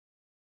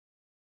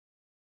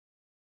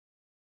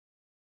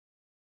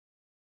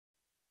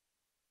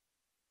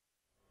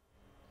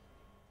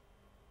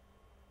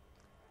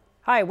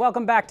Hi,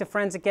 welcome back to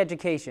Forensic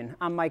Education.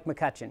 I'm Mike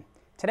McCutcheon.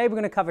 Today we're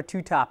going to cover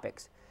two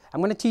topics. I'm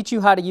going to teach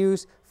you how to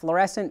use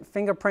fluorescent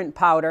fingerprint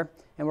powder,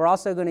 and we're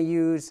also going to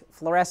use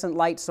fluorescent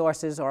light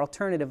sources or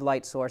alternative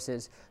light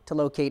sources to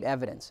locate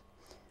evidence.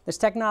 This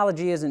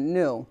technology isn't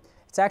new.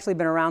 It's actually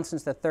been around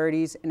since the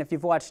 30s, and if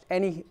you've watched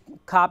any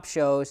cop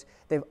shows,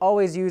 they've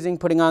always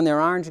putting on their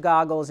orange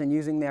goggles and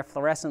using their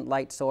fluorescent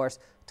light source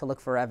to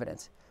look for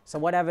evidence. So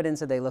what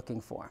evidence are they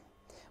looking for?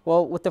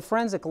 Well, with the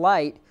forensic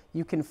light,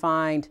 you can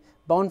find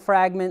bone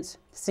fragments,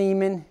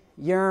 semen,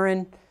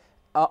 urine,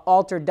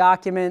 altered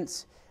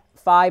documents,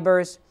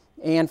 fibers,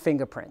 and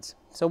fingerprints.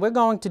 So we're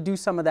going to do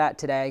some of that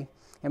today,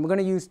 and we're going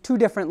to use two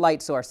different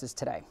light sources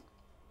today.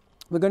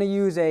 We're going to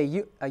use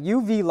a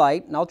UV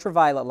light, an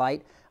ultraviolet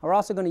light. We're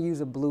also going to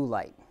use a blue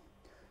light.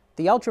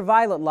 The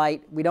ultraviolet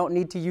light, we don't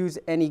need to use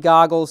any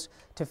goggles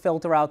to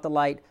filter out the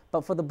light,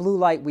 but for the blue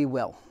light, we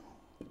will.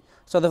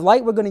 So the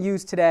light we're going to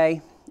use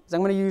today is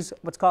I'm going to use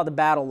what's called the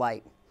battle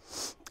light.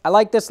 I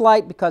like this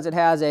light because it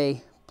has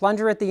a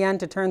plunger at the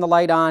end to turn the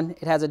light on.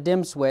 It has a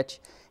dim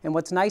switch. And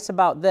what's nice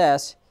about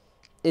this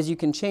is you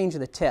can change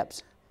the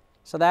tips.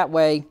 So that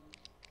way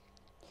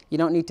you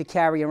don't need to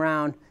carry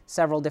around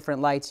several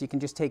different lights. You can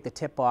just take the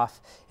tip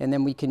off, and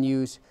then we can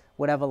use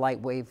whatever light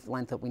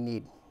wavelength that we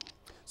need.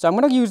 So I'm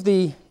going to use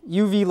the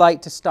UV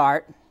light to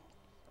start.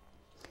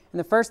 And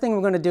the first thing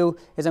we're going to do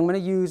is I'm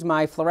going to use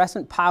my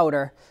fluorescent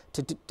powder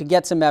to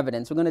get some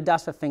evidence. We're going to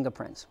dust for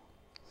fingerprints.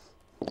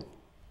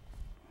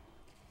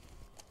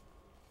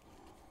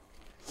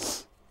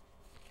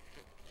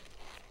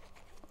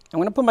 I'm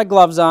going to put my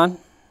gloves on,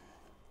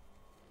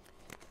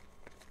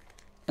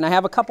 and I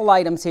have a couple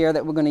items here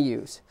that we're going to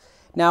use.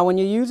 Now, when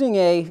you're using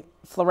a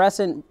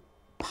fluorescent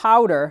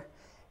powder,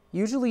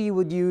 usually you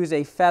would use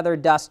a feather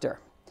duster.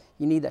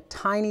 You need the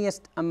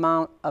tiniest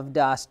amount of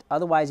dust,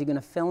 otherwise you're going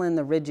to fill in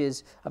the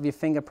ridges of your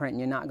fingerprint and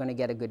you're not going to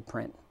get a good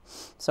print.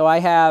 So I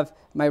have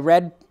my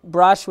red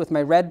brush with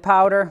my red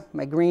powder,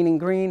 my green and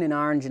green, and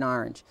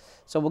orange.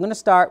 So we're going to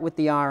start with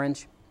the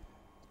orange.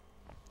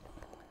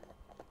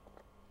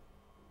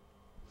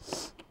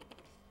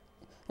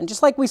 And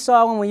just like we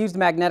saw when we used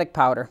magnetic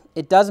powder,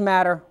 it does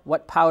matter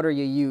what powder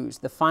you use.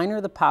 The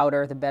finer the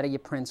powder, the better your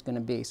print's going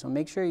to be. So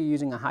make sure you're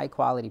using a high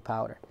quality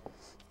powder.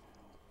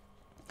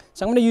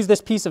 So I'm going to use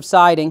this piece of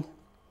siding.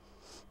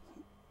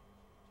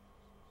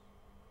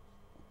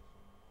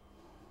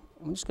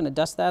 I'm just going to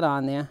dust that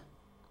on there.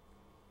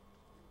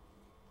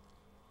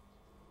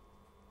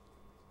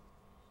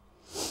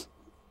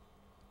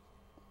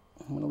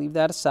 I'm going to leave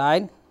that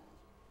aside.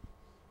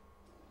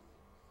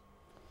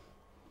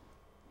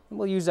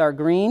 We'll use our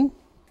green.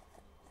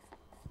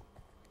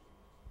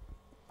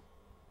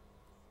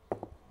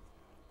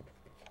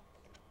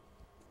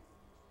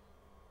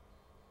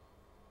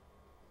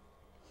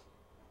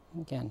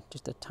 Again,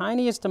 just the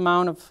tiniest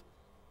amount of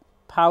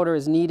powder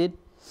is needed.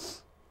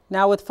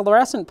 Now with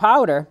fluorescent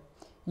powder,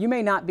 you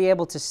may not be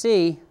able to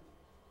see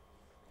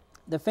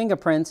the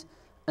fingerprints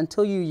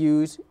until you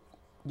use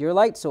your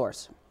light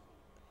source.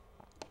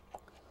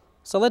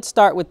 So let's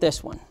start with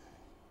this one.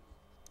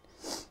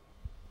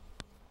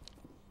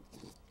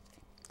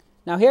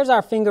 Now here's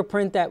our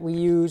fingerprint that we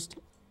used,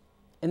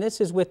 and this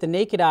is with the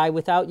naked eye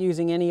without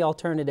using any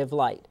alternative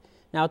light.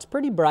 Now it's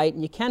pretty bright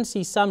and you can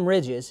see some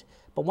ridges,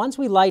 but once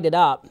we light it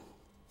up,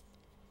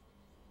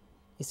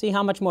 you see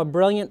how much more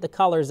brilliant the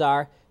colors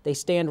are. They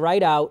stand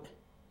right out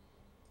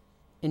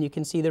and you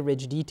can see the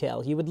ridge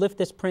detail. You would lift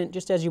this print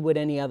just as you would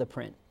any other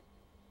print.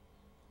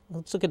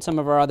 Let's look at some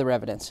of our other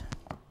evidence.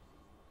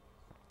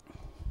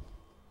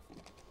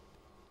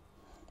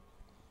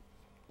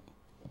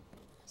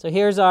 So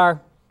here's our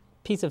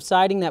piece of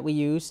siding that we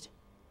used.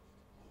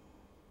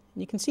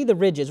 You can see the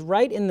ridges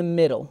right in the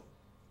middle.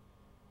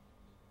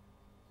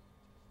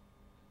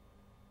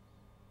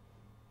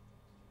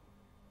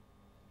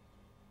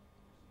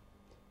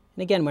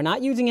 And again, we're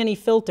not using any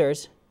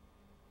filters.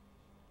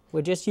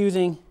 We're just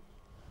using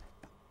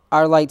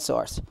our light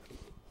source.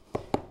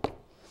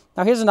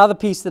 Now here's another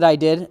piece that I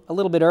did a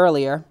little bit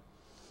earlier.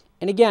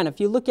 And again,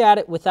 if you look at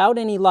it without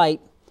any light,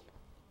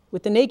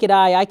 with the naked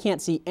eye, I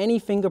can't see any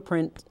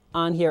fingerprint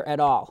on here at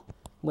all.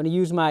 I'm going to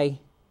use my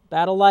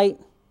battle light,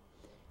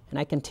 and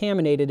I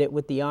contaminated it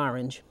with the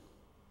orange.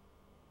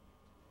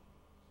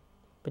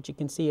 But you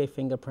can see a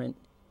fingerprint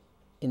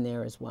in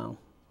there as well.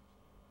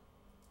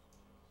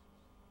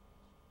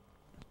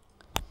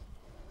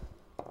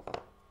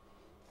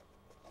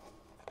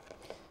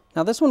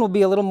 Now this one will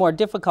be a little more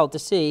difficult to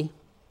see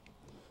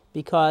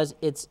because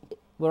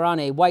we're on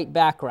a white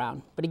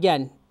background. But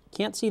again,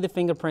 can't see the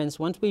fingerprints.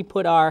 Once we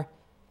put our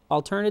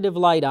alternative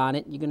light on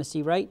it, you're going to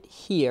see right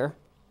here,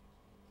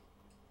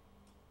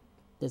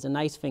 there's a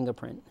nice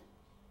fingerprint.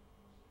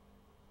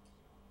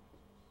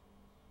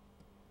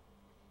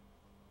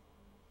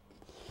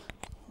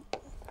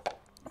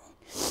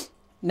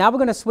 Now we're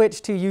going to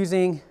switch to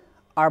using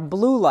our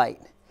blue light.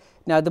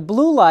 Now the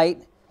blue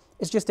light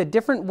is just a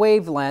different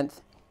wavelength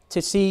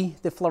to see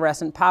the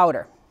fluorescent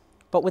powder.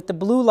 But with the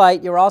blue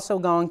light, you're also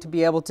going to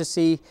be able to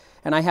see,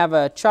 and I have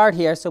a chart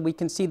here so we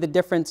can see the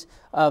difference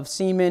of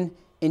semen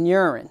and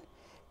urine.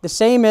 The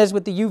same as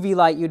with the UV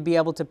light, you'd be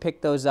able to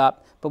pick those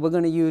up, but we're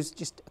going to use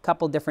just a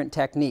couple different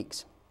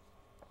techniques.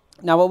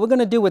 Now what we're going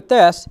to do with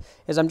this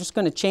is I'm just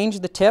going to change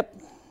the tip.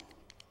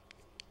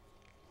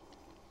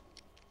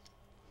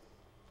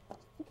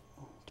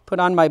 Put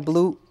on my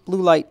blue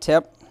light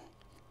tip.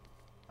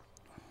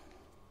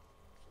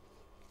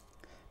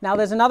 Now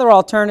there's another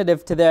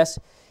alternative to this.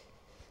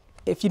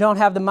 If you don't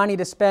have the money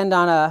to spend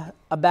on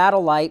a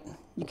battle light,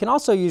 you can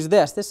also use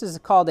this. This is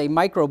called a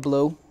micro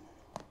blue,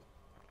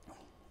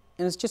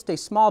 and it's just a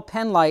small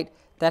pen light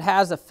that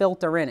has a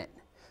filter in it.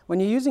 When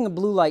you're using a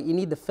blue light, you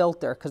need the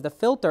filter, because the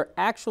filter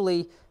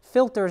actually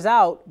filters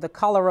out the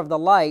color of the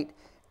light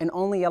and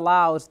only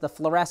allows the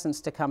fluorescence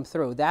to come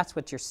through. That's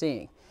what you're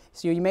seeing.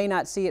 So you may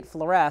not see it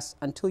fluoresce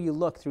until you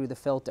look through the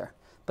filter.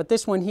 But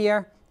this one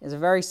here is a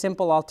very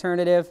simple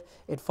alternative.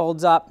 It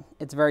folds up.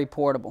 It's very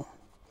portable.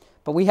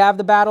 But we have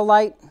the battle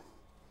light.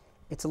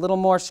 It's a little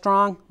more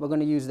strong. We're going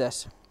to use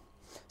this.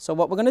 So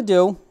what we're going to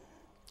do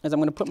is I'm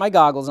going to put my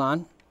goggles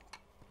on.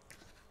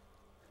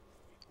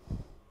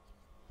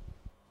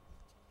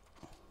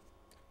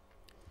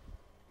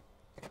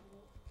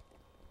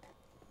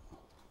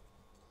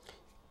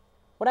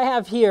 What I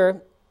have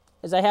here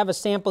is I have a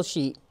sample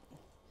sheet.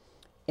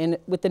 And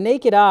with the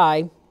naked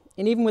eye,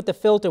 and even with the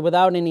filter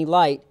without any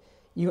light,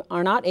 you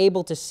are not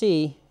able to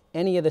see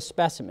any of the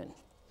specimen.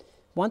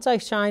 Once I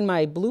shine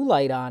my blue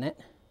light on it,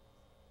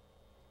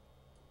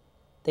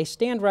 they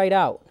stand right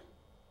out.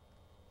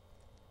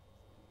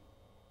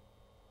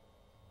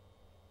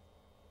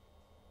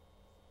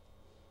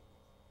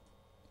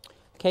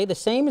 Okay, the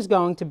same is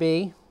going to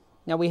be,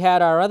 now we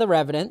had our other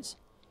evidence.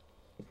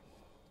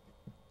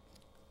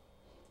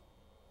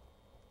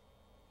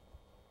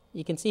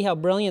 You can see how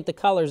brilliant the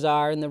colors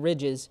are in the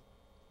ridges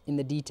in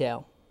the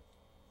detail.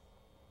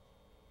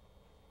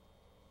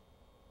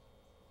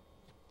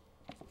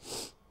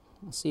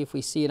 We'll see if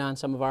we see it on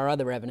some of our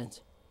other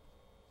evidence.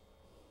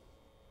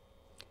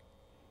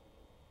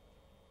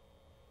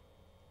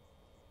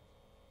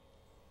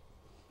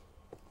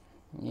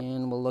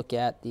 And we'll look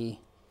at the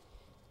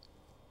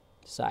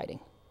siding.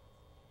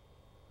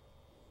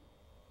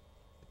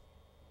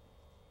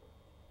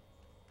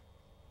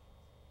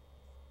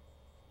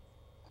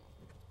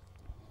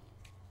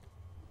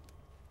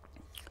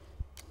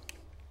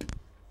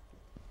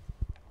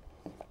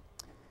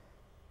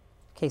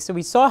 Okay, so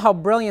we saw how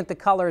brilliant the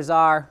colors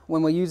are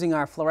when we're using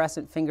our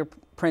fluorescent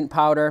fingerprint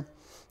powder,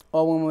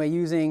 or when we're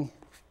using,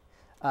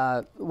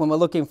 when we're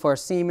looking for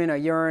semen or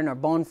urine or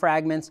bone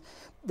fragments.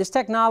 This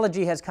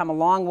technology has come a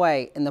long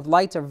way, and the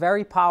lights are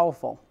very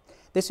powerful.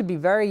 This would be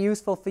very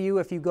useful for you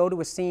if you go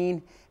to a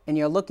scene and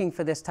you're looking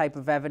for this type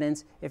of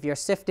evidence. If you're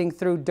sifting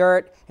through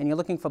dirt and you're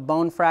looking for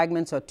bone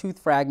fragments or tooth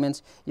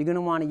fragments, you're going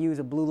to want to use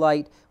a blue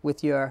light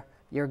with your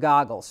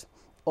goggles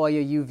or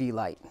your UV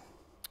light.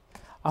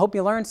 I hope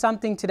you learned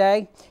something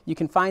today. You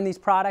can find these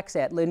products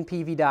at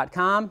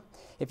linpv.com.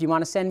 If you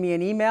want to send me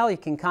an email, you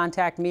can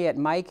contact me at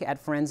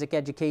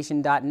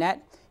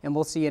mike@forensiceducation.net, and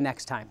we'll see you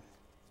next time.